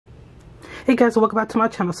Hey guys, welcome back to my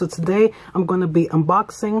channel. So today I'm going to be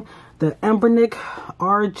unboxing the ANBERNIC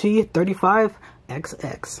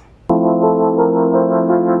RG35XX.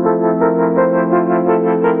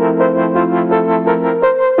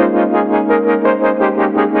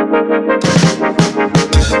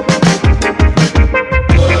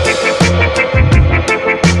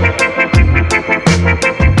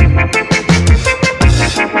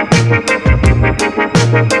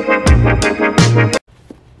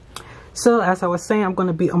 So as I was saying, I'm going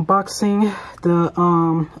to be unboxing the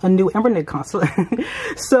a new ANBERNIC console.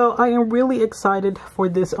 So I am really excited for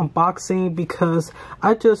this unboxing because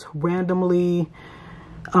I just randomly,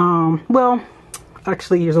 well,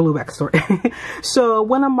 actually here's a little backstory. So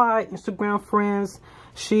one of my Instagram friends,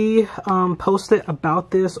 she posted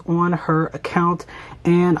about this on her account,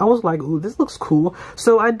 and I was like, ooh, this looks cool.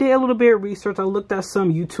 So I did a little bit of research. I looked at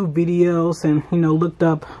some YouTube videos and, you know, looked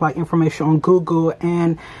up like information on Google,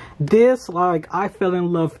 and this, like, I fell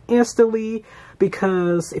in love instantly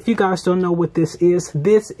because if you guys don't know what this is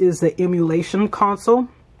the emulation console.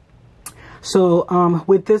 So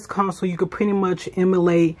with this console, you could pretty much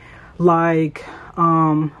emulate like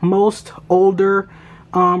most older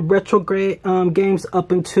retrograde games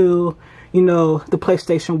up into, you know, the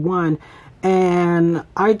PlayStation 1. And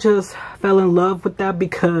I just fell in love with that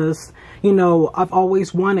because, you know, I've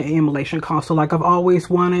always wanted an emulation console. Like, I've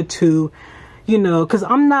always wanted to, you know, because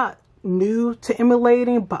I'm not new to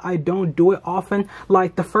emulating, but I don't do it often.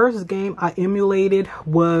 Like, the first game I emulated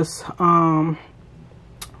was Summon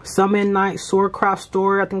Night Swordcraft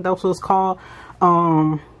Story, I think that's what it's called.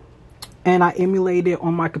 And I emulated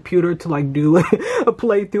on my computer to like do a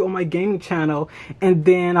playthrough on my gaming channel. And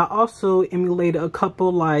then I also emulated a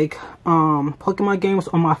couple like Pokemon games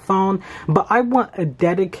on my phone. But I want a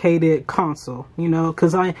dedicated console, you know,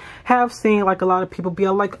 because I have seen like a lot of people be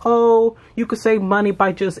like, oh, you could save money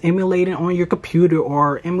by just emulating on your computer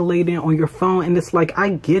or emulating on your phone. And it's like, I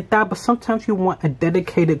get that, but sometimes you want a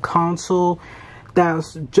dedicated console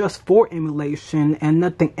that's just for emulation and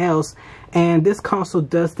nothing else. And this console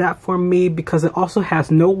does that for me because it also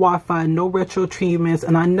has no Wi-Fi, no retro treatments.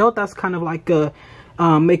 And I know that's kind of like a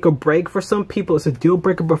make or break for some people. It's a deal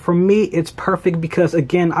breaker, but for me it's perfect because,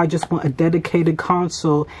 again, I just want a dedicated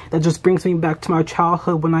console that just brings me back to my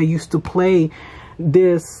childhood when I used to play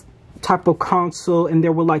this type of console and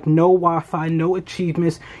there were like no Wi-Fi, no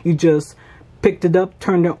achievements. You just picked it up,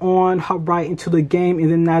 turned it on, hop right into the game,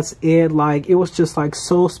 and then that's it. Like, it was just like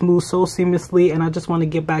so smooth, so seamlessly, and I just want to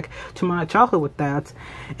get back to my childhood with that.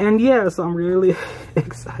 And yes, I'm really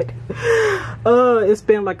excited. It's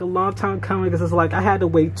been like a long time coming because it's like I had to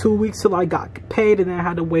wait 2 weeks till I got paid, and then I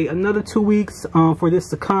had to wait another 2 weeks for this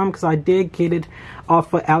to come because I did get it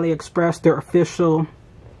off of AliExpress, their official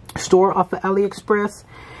store off of AliExpress.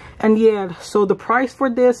 And yeah, so the price for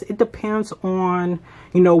this, it depends on,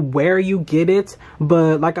 you know, where you get it.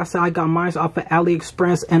 But like I said, I got mine off of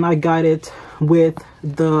AliExpress and I got it with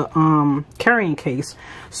the carrying case.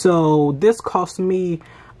 So this cost me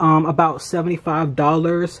about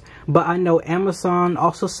 $75. But I know Amazon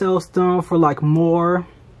also sells them for like more.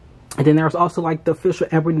 And then there's also like the official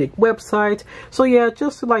ANBERNIC website. So yeah,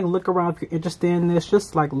 just like look around if you're interested in this.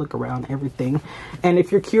 Just like look around everything. And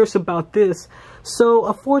if you're curious about this, so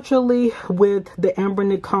unfortunately with the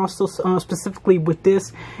ANBERNIC console, specifically with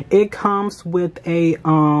this, it comes with a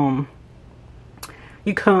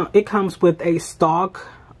it comes with a stock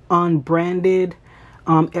unbranded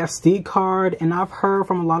SD card, and I've heard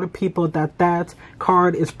from a lot of people that that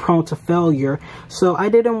card is prone to failure. So I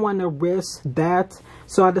didn't want to risk that,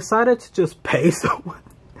 so I decided to just pay someone.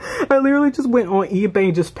 I literally just went on eBay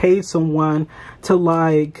and just paid someone to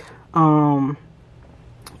like you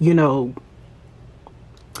know,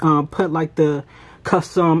 put like the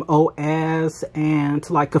custom OS and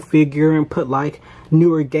to like configure and put like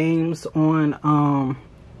newer games on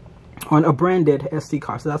a branded SD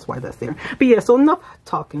card. So that's why that's there. But yeah, so enough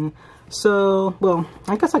talking. So, well,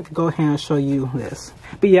 I guess I could go ahead and show you this.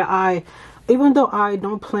 But yeah, even though I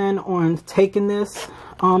don't plan on taking this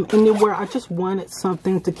anywhere, I just wanted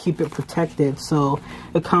something to keep it protected. So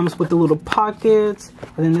it comes with the little pockets,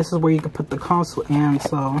 and then this is where you can put the console in.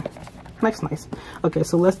 So nice. Okay,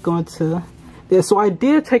 so let's go into this. So I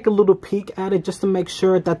did take a little peek at it just to make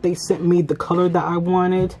sure that they sent me the color that I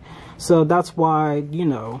wanted. So that's why, you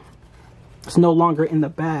know, it's no longer in the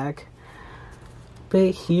bag.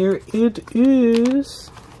 But here it is.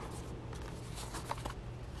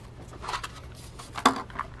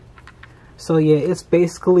 So yeah, it's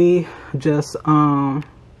basically just so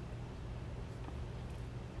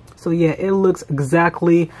yeah, it looks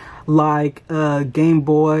exactly like Game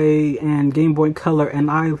Boy and Game Boy Color,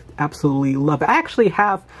 and I absolutely love it. I actually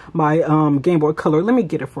have my Game Boy Color. Let me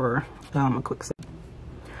get it for a quick second.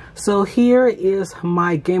 So here is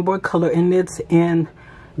my Game Boy Color, and it's in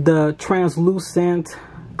the translucent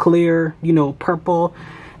clear, you know, purple,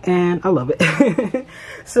 and I love it.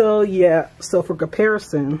 So yeah, so for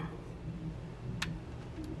comparison,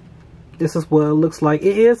 this is what it looks like.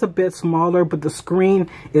 It is a bit smaller, but the screen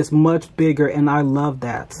is much bigger, and I love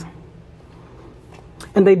that.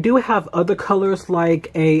 And they do have other colors,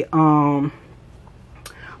 like a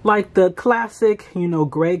like the classic, you know,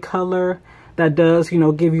 gray color that does, you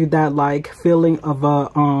know, give you that like feeling of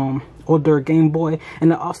a older Game Boy.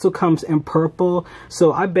 And it also comes in purple,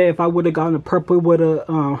 so I bet if I would have gotten a purple, it would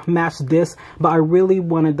have matched this. But I really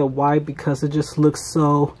wanted the white because it just looks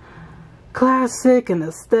so classic and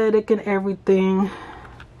aesthetic and everything.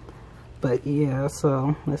 But yeah,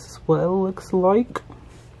 so this is what it looks like.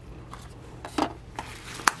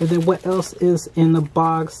 And then what else is in the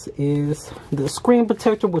box is the screen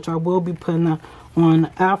protector, which I will be putting that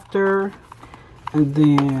on after. And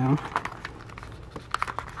then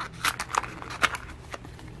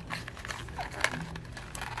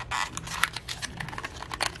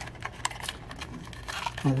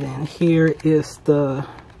here is the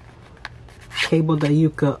cable that you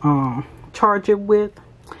could charge it with.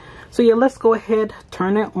 So yeah, let's go ahead,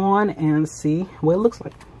 turn it on and see what it looks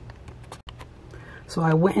like. So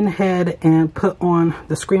I went ahead and put on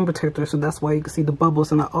the screen protector, so that's why you can see the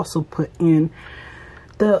bubbles, and I also put in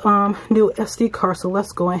the new SD card. So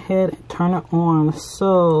let's go ahead and turn it on.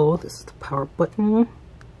 So this is the power button.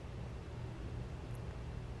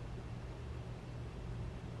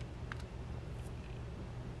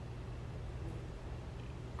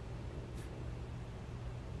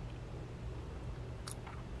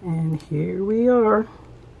 And here we are.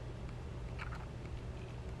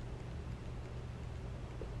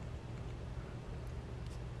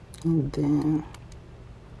 And then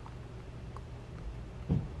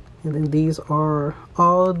these are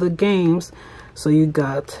all the games. So you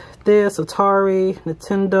got this, Atari,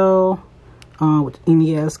 Nintendo, with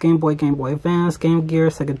NES, Game Boy, Game Boy Advance, Game Gear,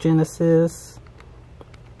 Sega Genesis.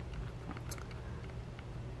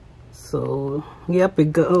 So yep,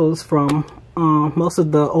 it goes from most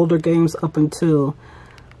of the older games up until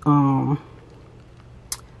you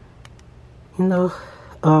know,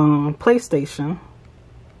 PlayStation.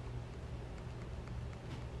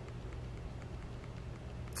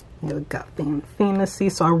 Yeah, we got Fantasy,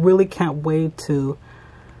 so I really can't wait to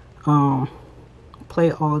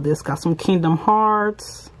play all this. Got some Kingdom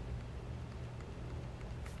Hearts.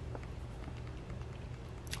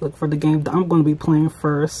 Look for the game that I'm going to be playing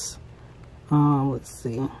first. Let's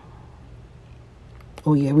see.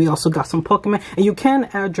 Oh yeah, we also got some Pokemon, and you can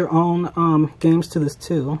add your own games to this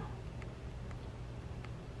too.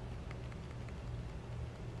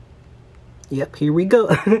 Yep, here we go.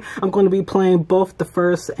 I'm going to be playing both the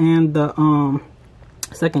first and the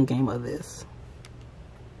second game of this.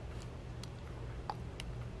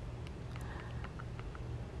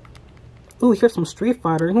 Ooh, here's some Street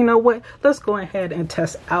Fighter. You know what? Let's go ahead and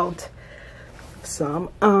test out some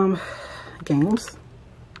games.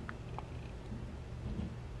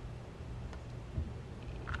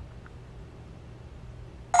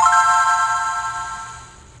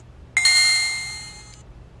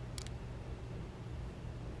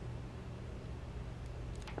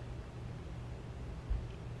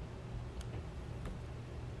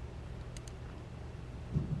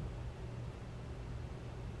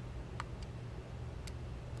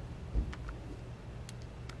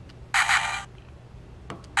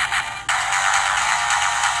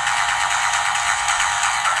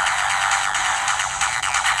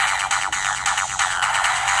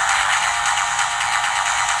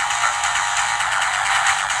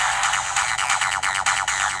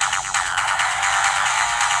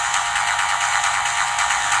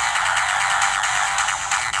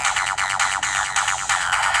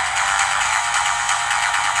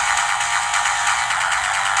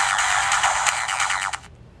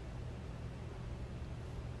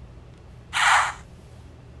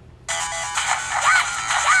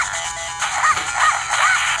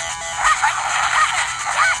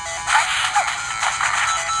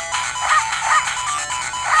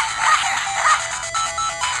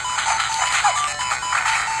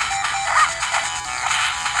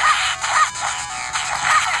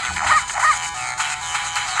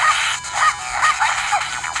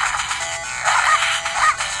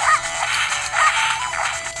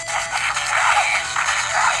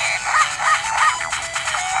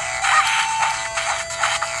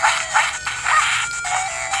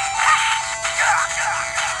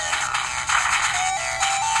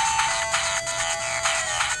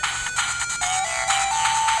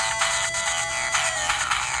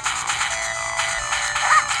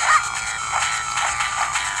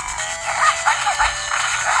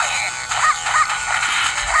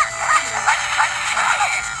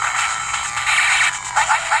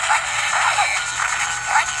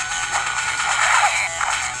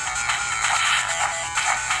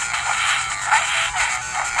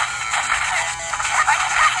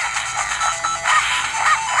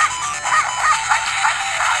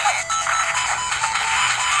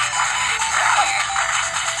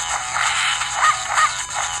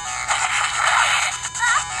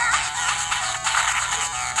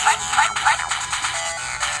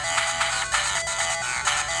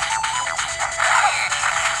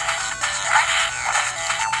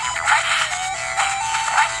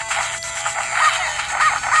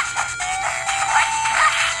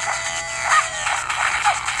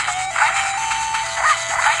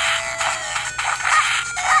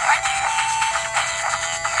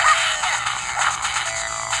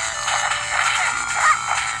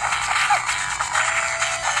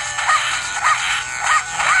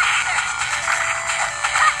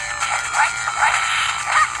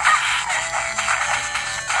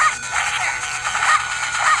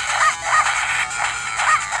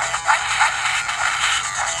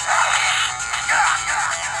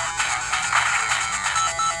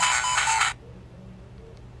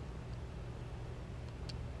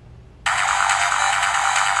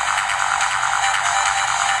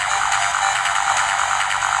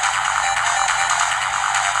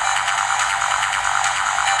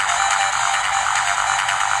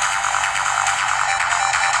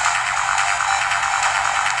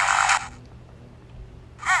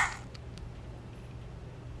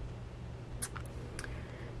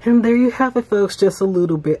 And there you have it, folks, just a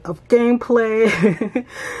little bit of gameplay.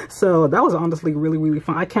 So that was honestly really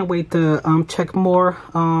fun. I can't wait to check more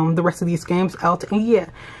the rest of these games out. And yeah,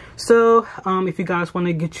 so if you guys want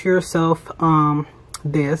to get yourself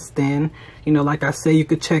this, then, you know, like I say, you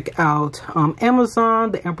could check out Amazon,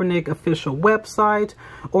 the ANBERNIC official website,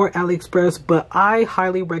 or AliExpress. But I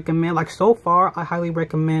highly recommend, like so far, I highly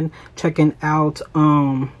recommend checking out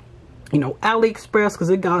you know, AliExpress, because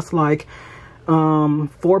it got like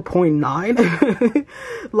 4.9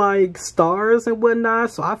 like stars and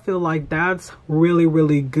whatnot. So I feel like that's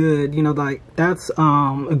really good. You know, like that's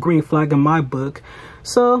a green flag in my book.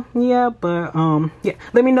 So yeah, but yeah,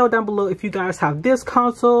 let me know down below if you guys have this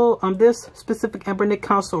console, this specific ANBERNIC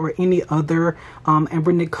console, or any other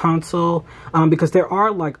ANBERNIC console, because there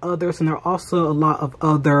are like others, and there are also a lot of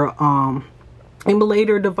other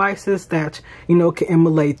emulator devices that, you know, can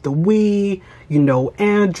emulate the Wii, you know,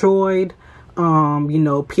 Android, you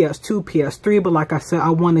know, PS2, PS3. But like I said, I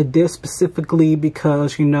wanted this specifically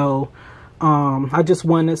because, you know, I just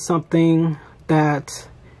wanted something that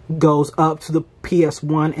goes up to the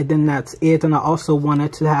PS1 and then that's it. And I also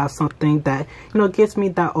wanted to have something that, you know, gives me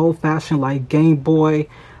that old-fashioned like Game Boy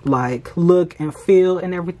like look and feel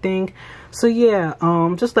and everything. So yeah,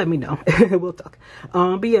 just let me know. We'll talk.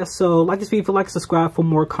 But yeah, so like this video, like, subscribe for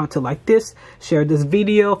more content like this. Share this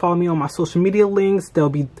video. Follow me on my social media links. There'll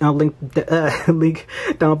be a link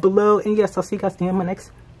down below. And yes, I'll see you guys in my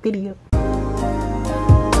next video.